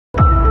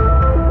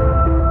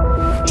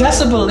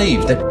Tesla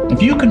believed that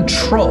if you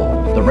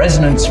control the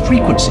resonance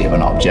frequency of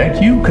an object,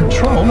 you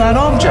control that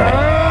object.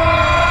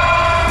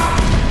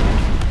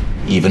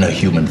 Even a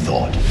human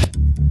thought.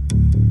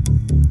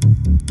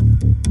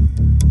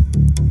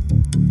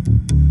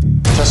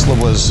 Tesla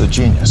was a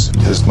genius.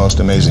 His most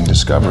amazing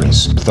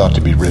discoveries thought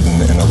to be written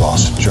in a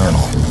lost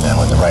journal.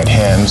 Now, in the right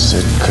hands,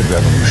 it could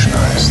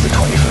revolutionize the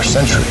 21st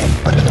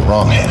century, but in the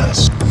wrong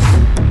hands.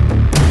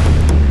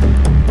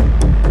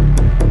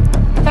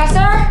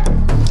 Professor?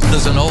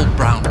 There's an old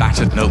brown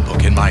battered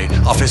notebook in my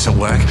office at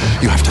work.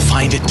 You have to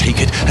find it, take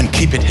it, and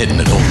keep it hidden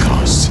at all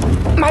costs.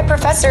 My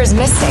professor is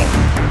missing.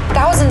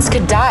 Thousands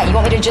could die. You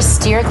want me to just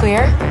steer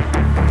clear?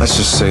 Let's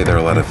just say there are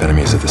a lot of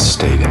enemies of the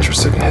state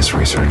interested in his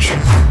research.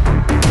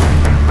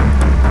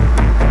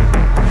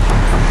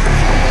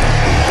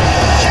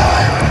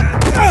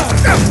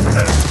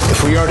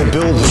 If we are to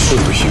build a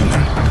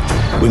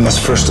superhuman, we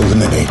must first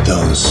eliminate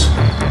those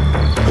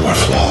who are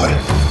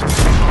flawed.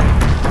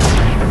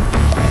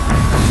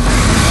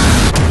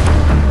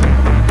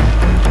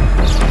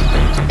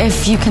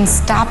 If you can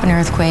stop an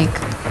earthquake,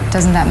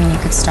 doesn't that mean you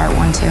could start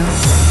one too?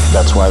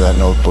 That's why that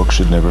notebook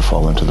should never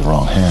fall into the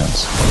wrong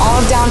hands.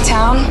 All of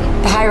downtown,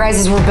 the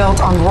high-rises were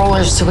built on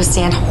rollers to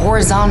withstand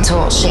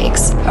horizontal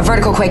shakes. A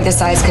vertical quake this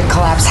size could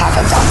collapse half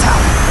of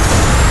downtown.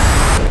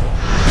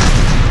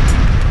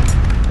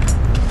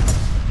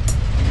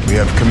 We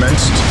have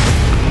commenced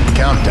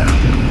countdown.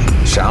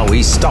 Shall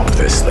we stop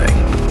this thing?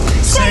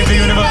 Save the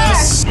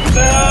universe!